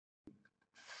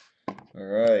All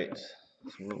right,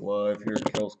 so we're live here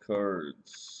at Kel's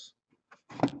Cards.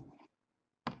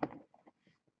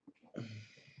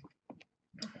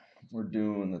 We're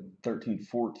doing the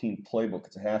 13-14 Playbook.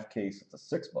 It's a half case. It's a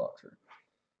six-boxer.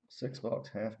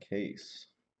 Six-box half case.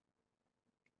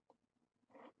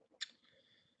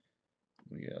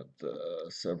 We got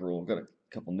got a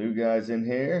couple new guys in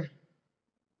here.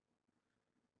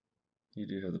 You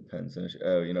do have the pens in it.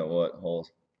 Oh, you know what? Hold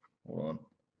on.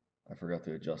 I forgot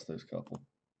to adjust those couple.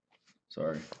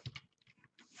 Sorry.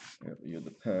 Yep, you have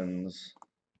the pens.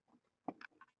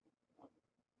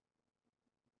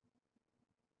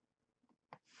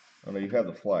 Oh no, you have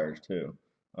the flyers too.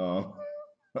 You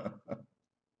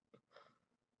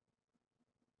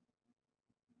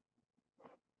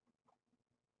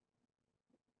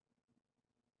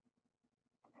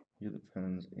have the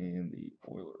Pens and the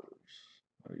Oilers.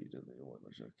 Oh, you did the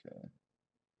Oilers, okay.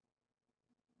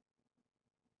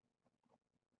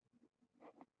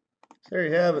 So there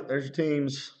you have it. There's your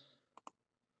teams.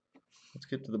 Let's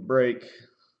get to the break.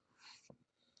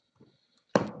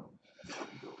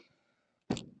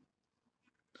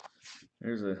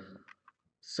 There's a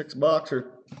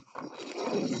six-boxer.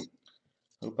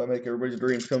 Hope I make everybody's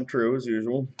dreams come true as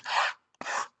usual.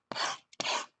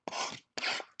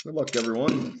 Good luck,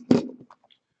 everyone. Is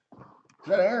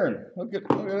that Aaron? Look at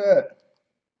that.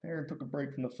 Aaron took a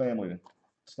break from the family to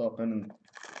stop in and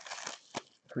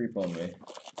creep on me.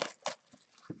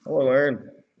 Hello, Aaron.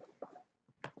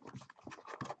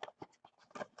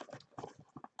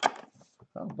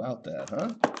 How about that, huh?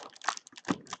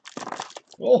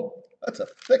 Oh, that's a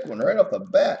thick one right off the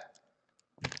bat.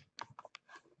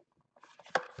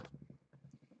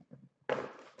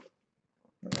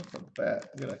 Right off the bat.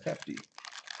 We got a hefty.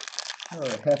 Oh,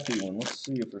 a hefty one. Let's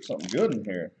see if there's something good in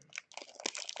here.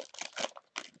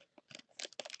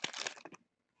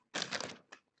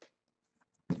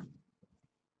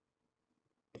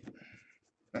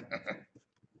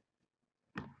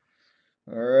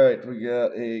 All right, we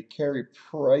got a Carey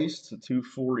Price to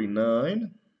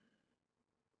 249.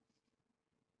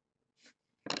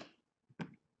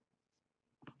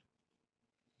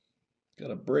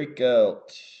 Got a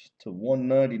breakout to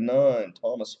 199,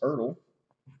 Thomas Hurdle.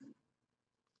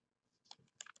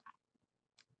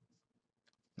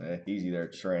 Easy there,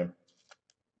 Shram.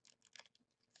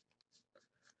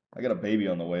 I got a baby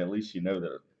on the way. At least you know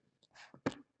that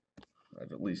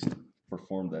I've at least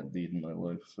performed that deed in my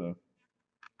life. So,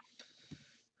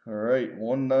 all right,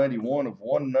 191 of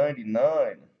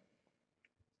 199.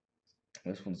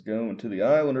 This one's going to the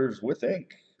Islanders with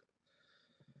ink.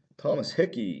 Thomas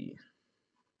Hickey.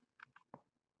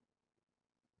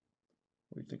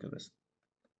 What do you think of this?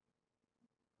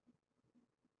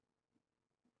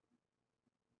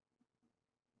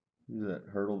 Who's that?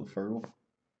 Hurdle the Fertile?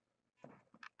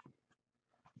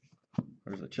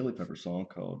 There's a Chili Pepper song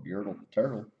called Yertle the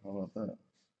Turtle. How about that?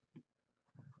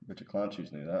 Bet you Clown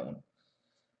Shoes knew that one.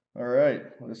 All right,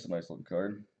 well, this is a nice looking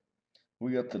card.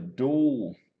 We got the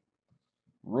dual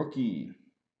rookie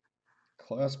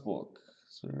class book.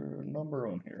 Is there a number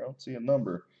on here? I don't see a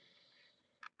number.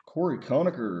 Corey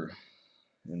Conacher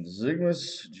and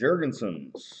Zygmus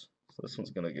Jurgensons. So this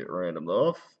one's going to get randomed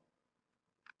off.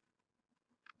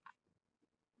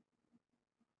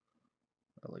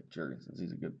 I like Jurgensons.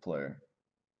 He's a good player.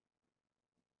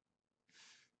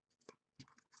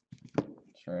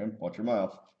 Shram, watch your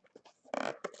mouth.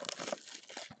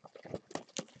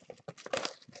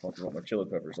 Talk about my chili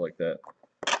peppers like that.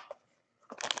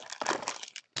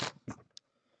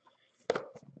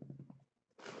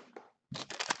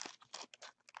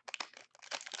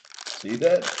 See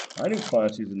that? I knew Clown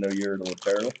Shoes would know Yertle the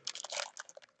Turtle.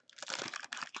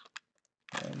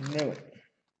 I knew it.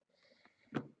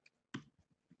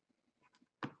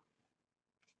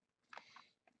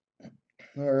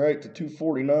 All right, to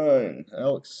 249,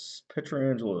 Alex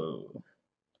Pietrangelo.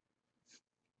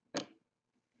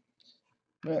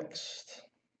 Next,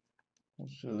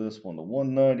 let's show this one, the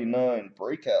 199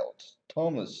 breakout,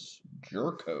 Thomas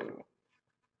Jerko.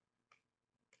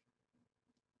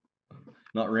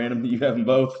 Not random that you have them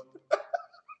both.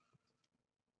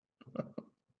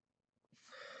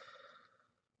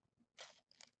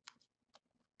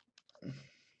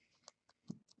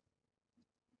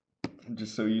 I'm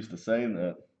just so used to saying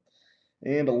that.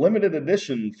 And a limited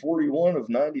edition, 41 of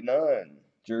 99,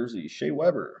 jersey, Shea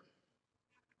Weber.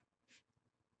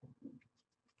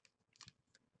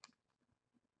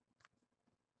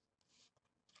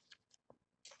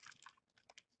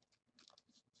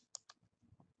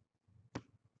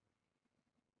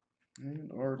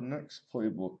 And our next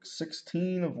playbook,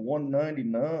 16 of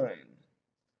 199.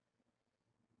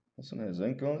 This one has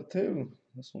ink on it too.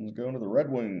 This one's going to the Red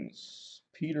Wings.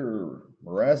 Peter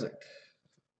Mrazek.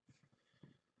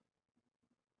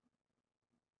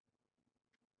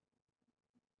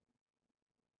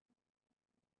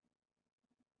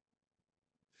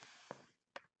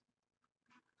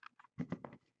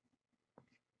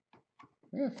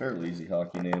 Yeah, fairly easy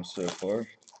hockey names so far.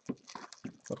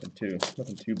 Nothing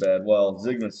too bad. Well,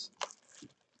 Zygmus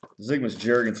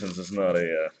Jurgensen's is not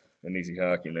an easy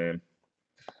hockey name.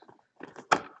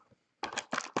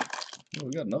 Oh,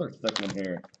 we got another thick one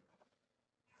here.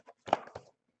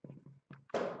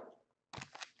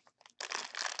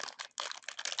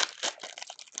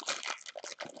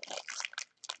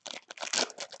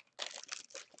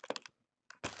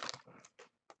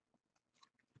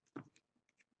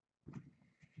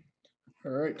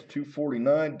 All right,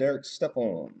 249, Derek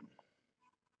Stepan.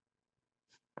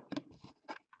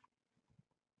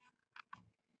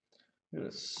 It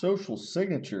is social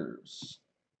signatures.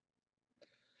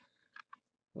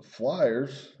 The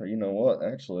Flyers, or you know what,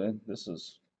 actually, this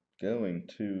is going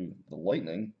to the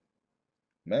Lightning.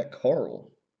 Matt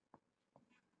Carl.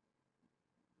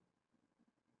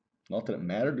 Not that it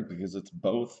mattered because it's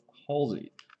both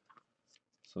Halsey.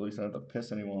 So at least I don't have to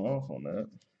piss anyone off on that.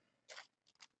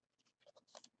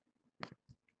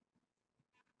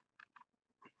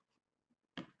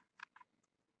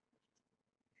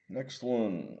 Next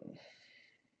one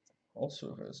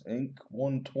also has ink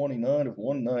 129 of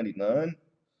 199.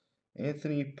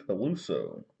 Anthony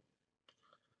Peluso.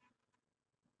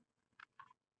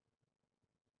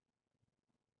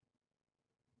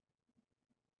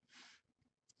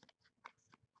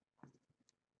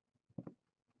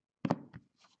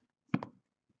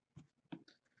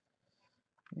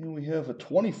 And we have a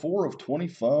 24 of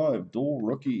 25 dual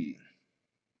rookie.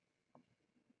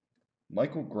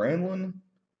 Michael Granlund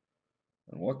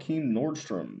and Joakim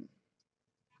Nordstrom.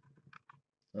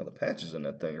 Now the patches in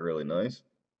that thing are really nice.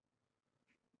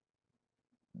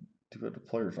 Too bad the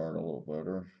players aren't a little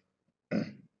better.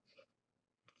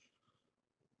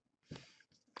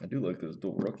 I do like those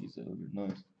dual rookies though, they're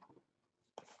nice.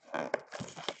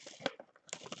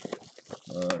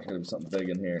 There's gotta be something big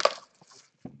in here.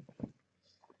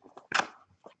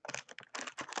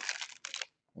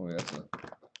 Oh, yeah,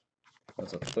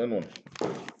 that's a thin one.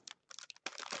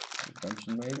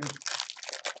 Redemption maybe?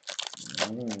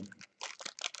 Oh.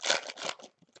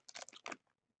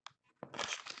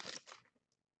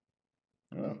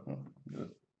 Oh,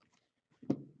 good.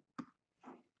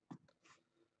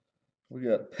 We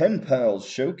got Pen Pals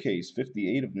Showcase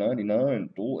 58 of 99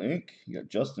 dual ink. You got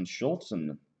Justin Schultz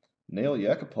and Nail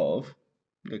Yakupov.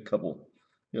 You got a couple.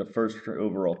 You got first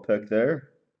overall pick there.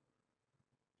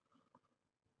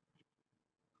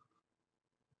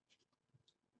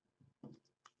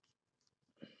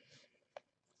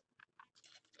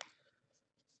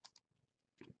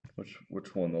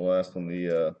 Which one? The last one?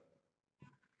 The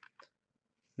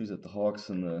who's at the Hawks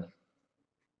and the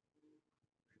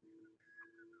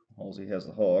Halsey has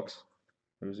the Hawks.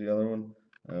 Who's the other one?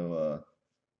 Oh,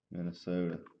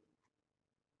 Minnesota.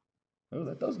 Oh,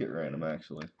 that does get random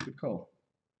actually. Good call.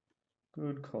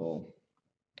 Good call.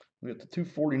 We got the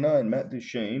 249 Matt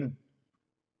Duchene.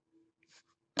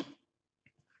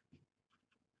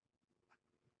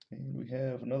 And we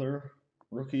have another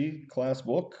rookie class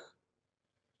book.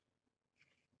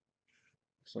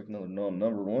 Looks like another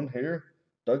non-numbered one here.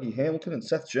 Dougie Hamilton and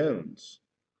Seth Jones.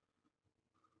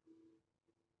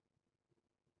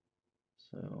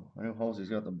 So, I know Halsey's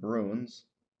got the Bruins.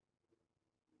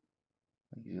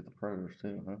 I think he's got the Predators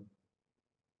too, huh?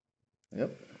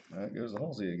 Yep, that goes to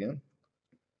Halsey again.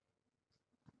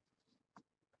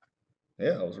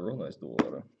 Yeah, it was a real nice duel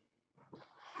auto.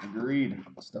 Agreed.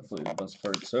 It's definitely the best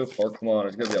card so far. Come on,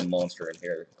 there's got to be a monster in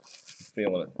here. I'm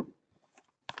feeling it.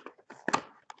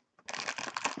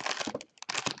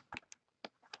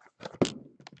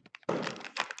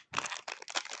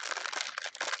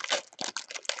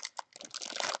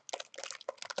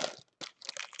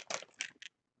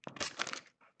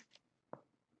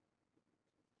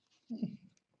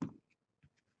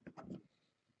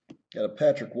 Got a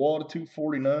Patrick Wall to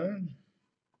 249.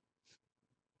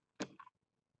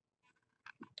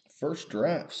 First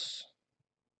drafts.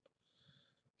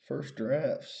 First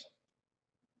drafts.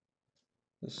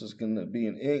 This is going to be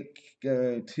an ink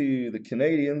guy to the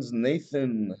Canadians,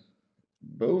 Nathan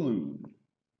Beaulieu.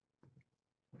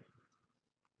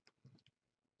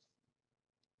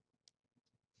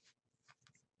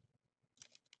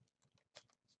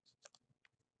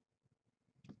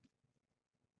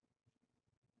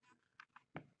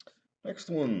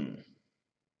 Next one.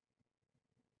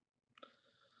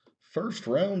 First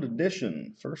round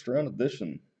edition. First round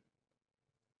edition.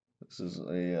 This is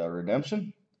a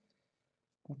redemption.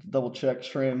 We'll have to double check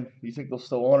trim. You think they'll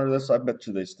still honor this? I bet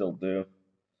you they still do.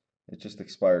 It just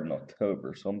expired in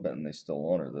October, so I'm betting they still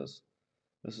honor this.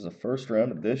 This is a first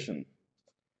round edition.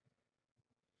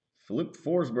 Philip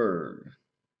Forsberg.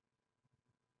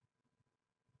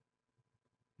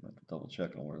 I have to double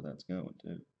check on where that's going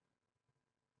too.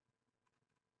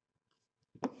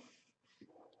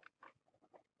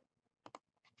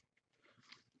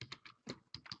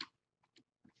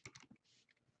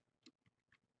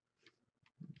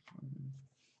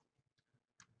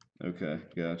 Okay,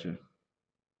 gotcha.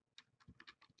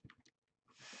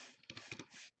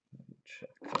 Check.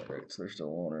 All right, so they're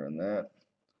still honoring that.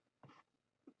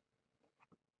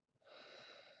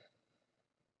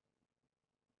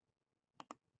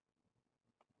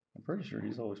 I'm pretty sure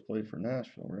he's always played for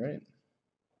Nashville, right?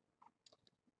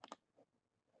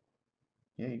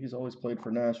 Yeah, he's always played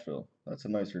for Nashville. That's a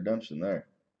nice redemption there.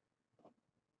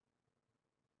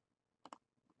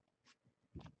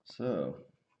 So,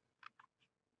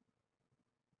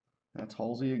 that's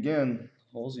Halsey again.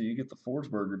 Halsey, you get the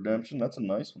Forsberg redemption. That's a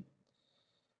nice one.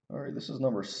 All right, this is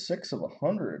number 6 of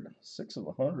 100. 6 of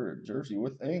 100. Jersey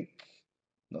with ink.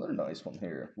 Another nice one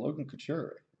here. Logan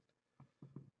Couture.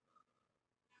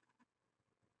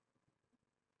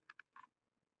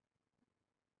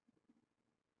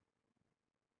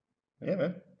 Yeah,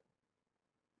 man.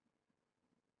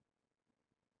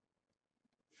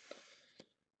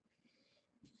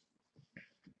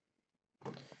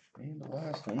 And the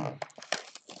last one. I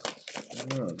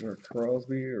don't know, is there a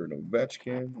Crosby or an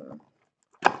Ovechkin? Or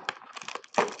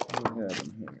what do we have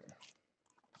in here?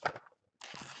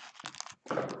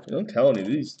 You know, I'm telling you,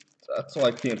 these. That's why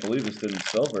I can't believe this didn't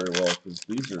sell very well, because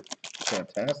these are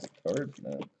fantastic cards,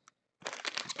 man.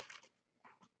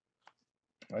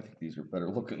 I think these are better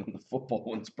looking than the football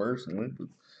ones personally. But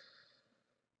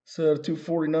so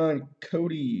 249,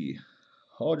 Cody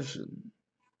Hodgson.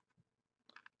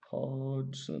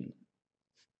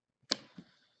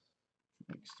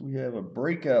 Next we have a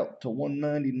breakout to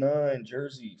 199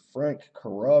 jersey, Frank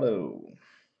Corrado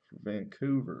for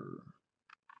Vancouver.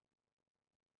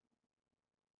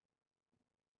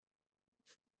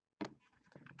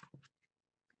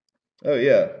 Oh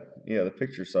yeah, yeah. The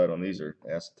picture side on these are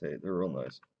acetate. They're real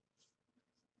nice.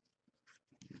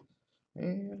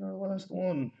 And our last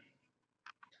one.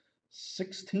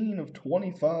 16 of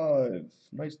 25.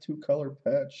 Nice two-color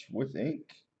patch with ink.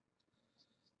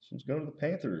 This one's going to the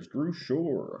Panthers. Drew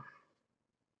Shore.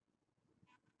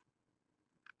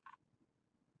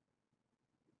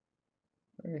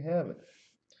 There you have it.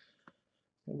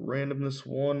 We'll random this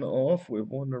one off. We have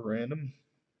one to random.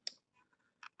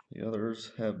 The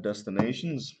others have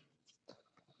destinations.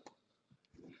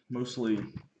 Mostly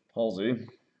Halsey.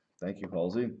 Thank you,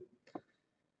 Halsey.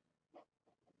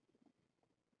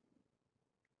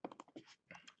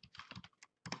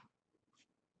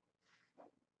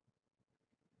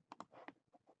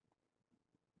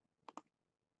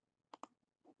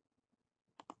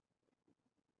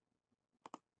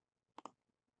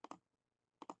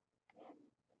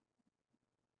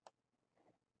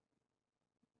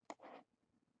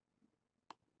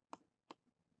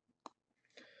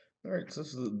 All right, so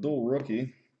this is the dual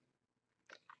rookie.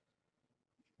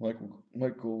 Michael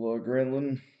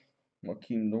Granlund,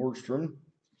 Joakim Nordstrom.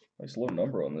 Nice low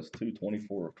number on this too,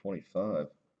 24 of 25.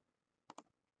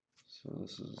 So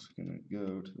this is going to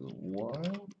go to the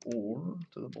Wild or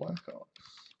to the Blackhawks.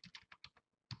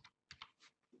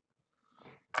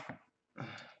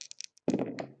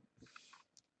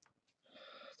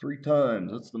 Three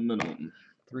times, that's the minimum.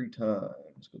 3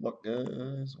 times. Good luck,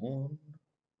 guys. 1,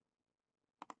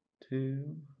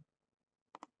 2,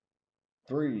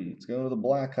 3. It's going to the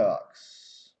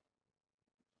Blackhawks.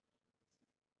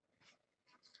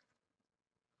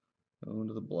 Going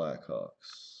to the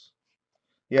Blackhawks.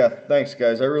 Yeah, thanks,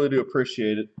 guys. I really do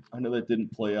appreciate it. I know that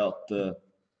didn't play out the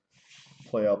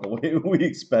way we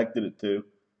expected it to.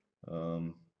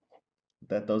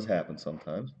 That does happen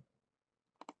sometimes.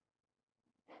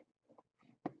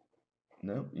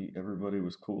 No, everybody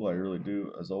was cool. I really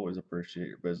do, as always, appreciate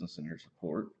your business and your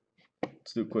support.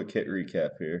 Let's do a quick hit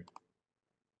recap here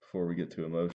before we get to emotion.